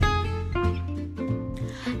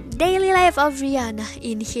daily life of Rihanna.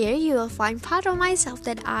 In here, you will find part of myself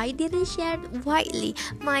that I didn't share widely,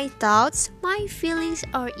 my thoughts, my feelings,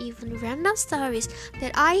 or even random stories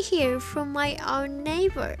that I hear from my own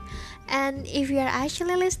neighbor. And if you are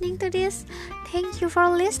actually listening to this, thank you for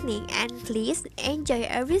listening, and please enjoy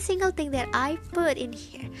every single thing that I put in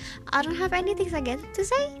here. I don't have anything again to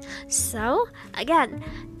say, so again,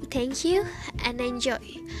 thank you and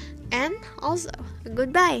enjoy. And also,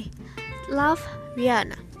 goodbye. Love,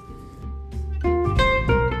 Rihanna.